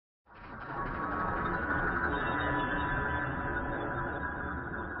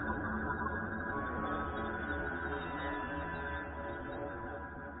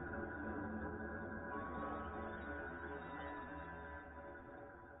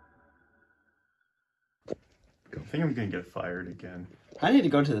I think I'm gonna get fired again. I need to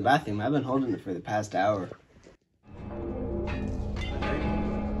go to the bathroom. I've been holding it for the past hour.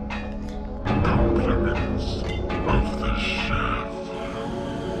 Compliments of the chef.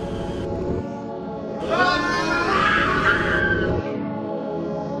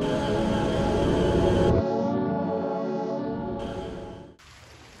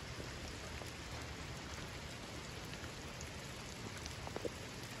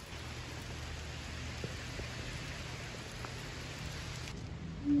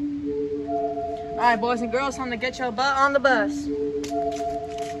 All right, boys and girls, time to get your butt on the bus.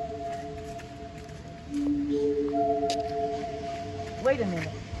 Wait a minute,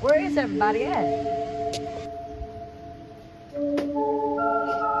 where is everybody at?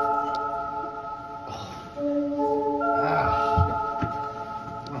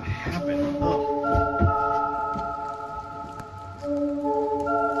 What happened? Ugh.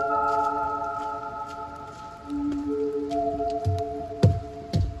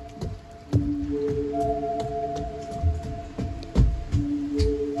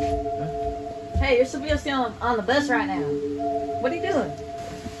 Hey, you're supposed to be on the bus right now. What are you doing?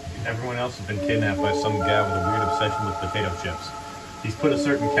 Everyone else has been kidnapped by some guy with a weird obsession with potato chips. He's put a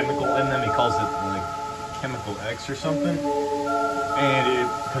certain chemical in them. He calls it like chemical X or something, and it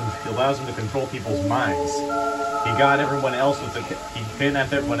allows him to control people's minds. He got everyone else with he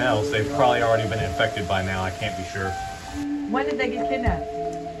kidnapped everyone else. They've probably already been infected by now. I can't be sure. When did they get kidnapped?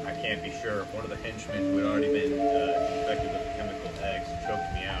 I can't be sure. One of the henchmen who had already been infected with the chemical X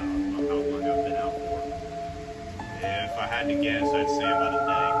choked me out. I don't know how long I've been out for. If I had to guess, I'd say about a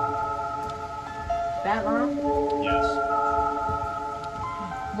day. That long? Yes.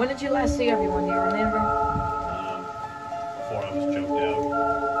 When did you last see everyone? Do you remember? Before I was choked out.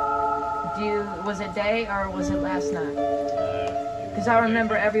 Was it day or was it last night? Because I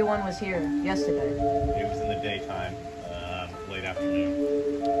remember everyone was here yesterday. It was in the daytime, late afternoon.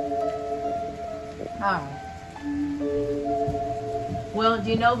 Alright. Well, do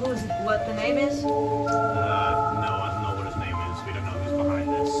you know what the name is? No, I don't know what his name is. We don't know who's behind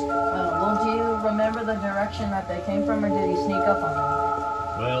this. Well, do you remember the direction that they came from, or did he sneak up on you?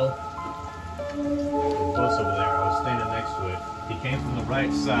 Well, close over there. I was standing next to it. He came from the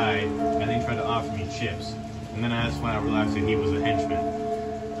right side, and then he tried to offer me chips. And then that's when I realized that he was a henchman.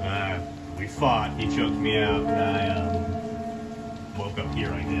 We fought. He choked me out, and I woke up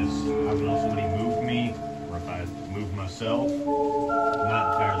here, I guess. I don't know if somebody moved me, or if I moved myself.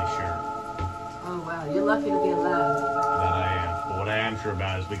 Not entirely sure. Oh, wow. You're lucky to be alive. That I am. But what I am sure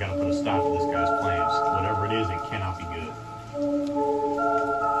about is we gotta put a stop to this guy's plans. Whatever it is, it cannot be good.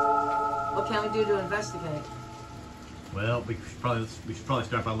 What can we do to investigate? Well, we should probably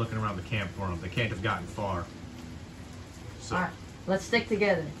start by looking around the camp for them. They can't have gotten far. So. All right, let's stick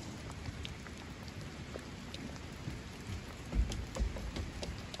together.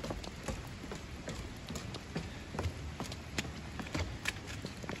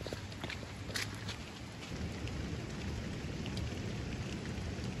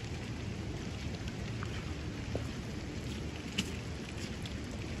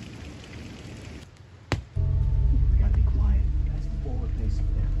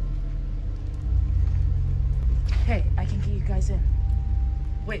 Hey, I can get you guys in.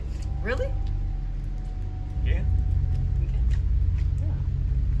 Wait, really? Yeah? Yeah.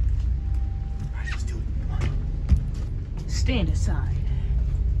 Alright, let's do it. Come on. Stand aside.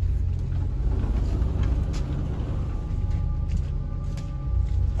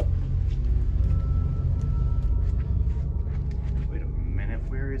 Wait a minute,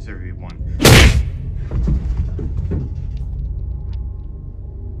 where is everyone?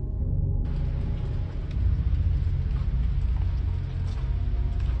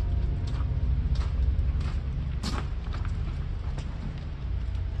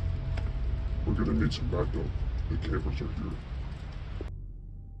 We're gonna need some backup. The campers are here.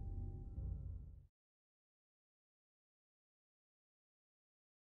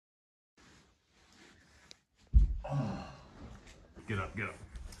 Get up, get up.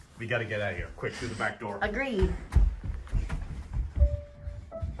 We gotta get out of here. Quick, through the back door. Agreed.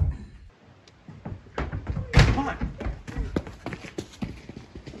 Come on.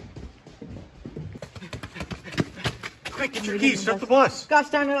 Quick, get your keys. Shut the bus. Gosh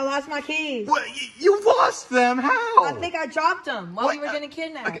darn it, I lost my keys. What? You lost them? How? I think I dropped them while we were getting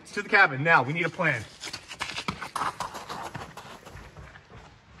kidnapped. Okay, to the cabin now. We need a plan.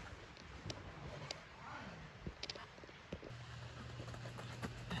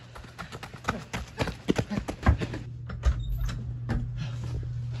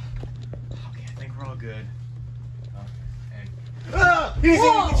 Okay, I think we're all good. And... Ah! He's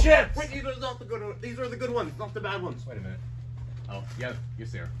eating the chips! Wait, these are not the good ones. These are the good ones, not the bad ones. Wait a minute. Oh, yeah,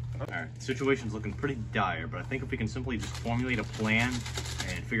 yes, there. Alright, situation's looking pretty dire, but I think if we can simply just formulate a plan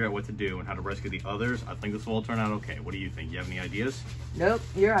and figure out what to do and how to rescue the others, I think this will all turn out okay. What do you think? You have any ideas? Nope,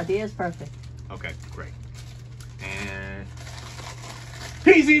 your idea is perfect. Okay, great. And...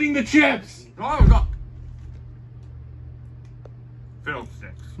 he's eating the chips! Oh, God.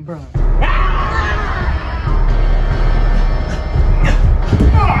 Fiddlesticks. Bro.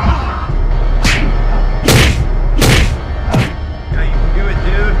 Yeah, you can do it,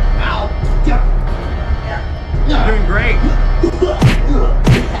 dude. Ow. You're doing great.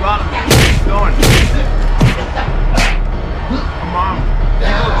 Got him. Keep going. Come on. You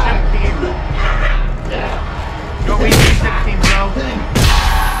go chip team. Go eat the chip team, bro.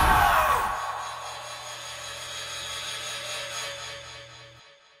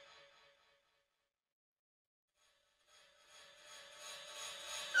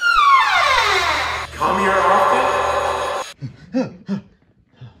 Come here often.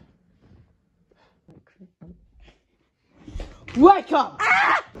 Wake up!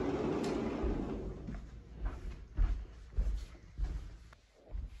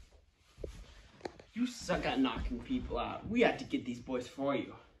 You suck at knocking people out. We had to get these boys for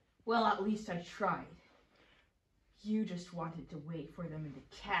you. Well, at least I tried. You just wanted to wait for them in the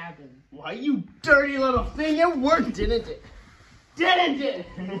cabin. Why, you dirty little thing, it worked, didn't it? Didn't it?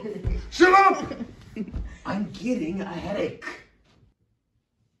 Shut up! I'm getting a headache.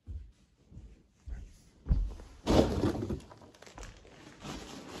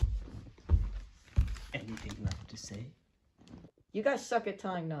 Anything left to say? You guys suck at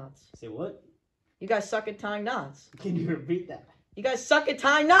tying knots. Say what? You guys suck at tying knots. Can you repeat that? You guys suck at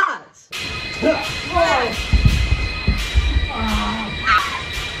tying knots.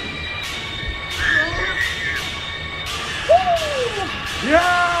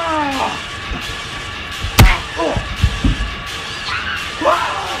 Yeah!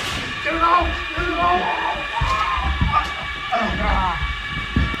 Get it out! Get it out!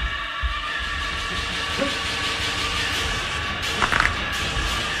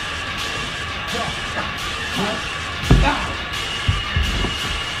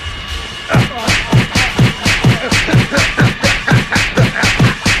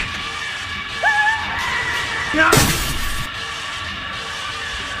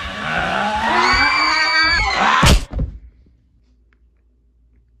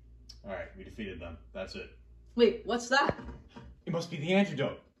 Alright, we defeated them. That's it. Wait, what's that? It must be the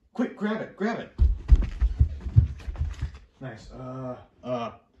antidote. Quick, grab it, grab it. Nice.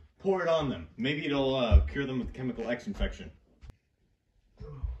 Pour it on them. Maybe it'll cure them with chemical X infection.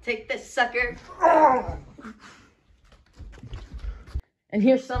 Take this, sucker. And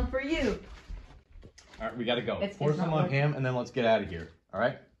here's some for you. Alright, we gotta go. It's Pour some not on working. him and then let's get out of here.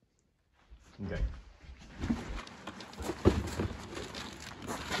 Alright? Okay.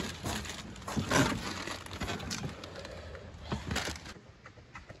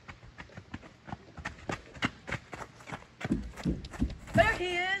 There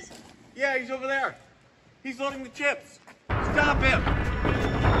he is. Yeah, he's over there. He's loading the chips. Stop him.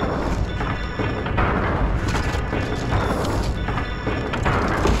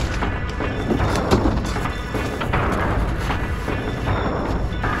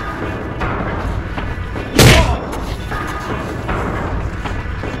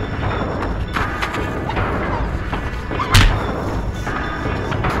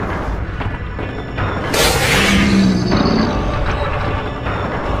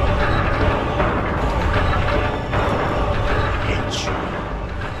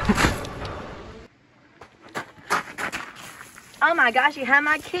 Oh my gosh, you have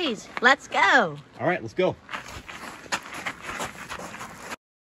my keys. Let's go. All right, let's go.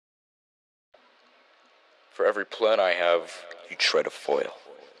 For every plan I have, you try to foil.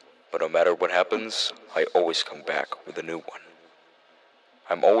 But no matter what happens, I always come back with a new one.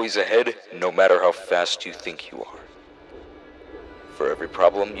 I'm always ahead, no matter how fast you think you are. For every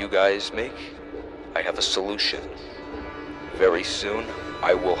problem you guys make, I have a solution. Very soon,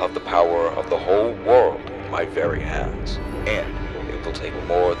 I will have the power of the whole world in my very hands. And it will take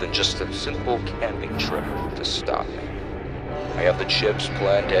more than just a simple camping trip to stop me. I have the chips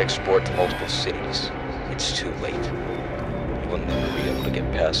planned to export to multiple cities. It's too late. You will never be able to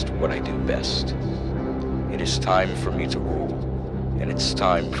get past what I do best. It is time for me to rule, and it's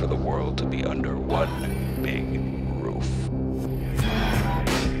time for the world to be under one big roof.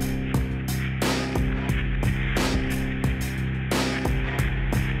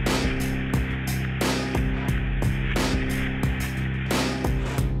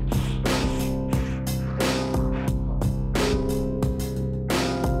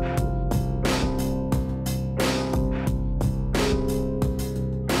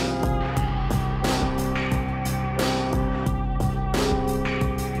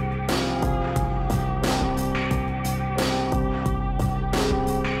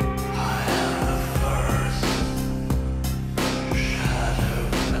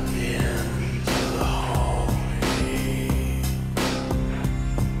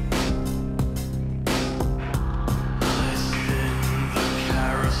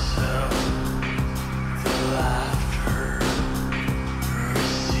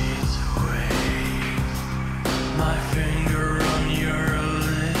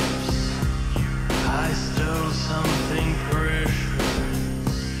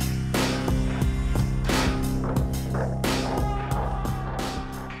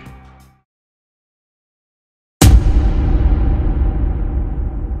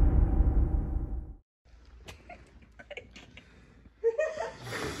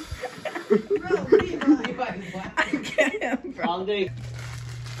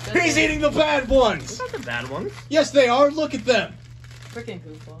 He's eating the bad ones! Not the bad ones. Yes, they are. Look at them. Freaking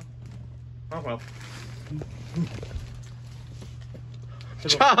goofball. Oh well.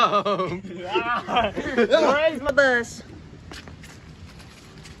 Jump! Where's my bus?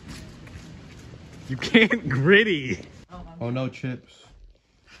 You can't gritty. Oh no, chips.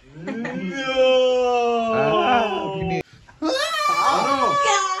 No!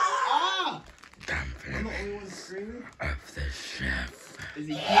 Of the chef. Is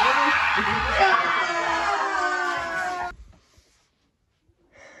he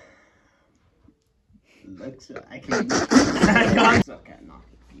Looks like I suck at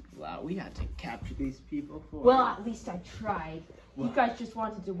knocking people out. We had to capture these people for Well, at least I tried. You guys just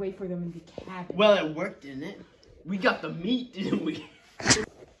wanted to wait for them in the cabin. Well, it worked, didn't it? We got the meat, didn't we?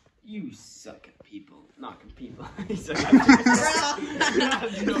 You suck at people. Knocking people. You suck at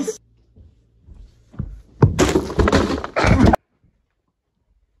people.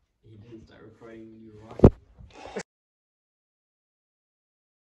 You didn't start recording when you were walking.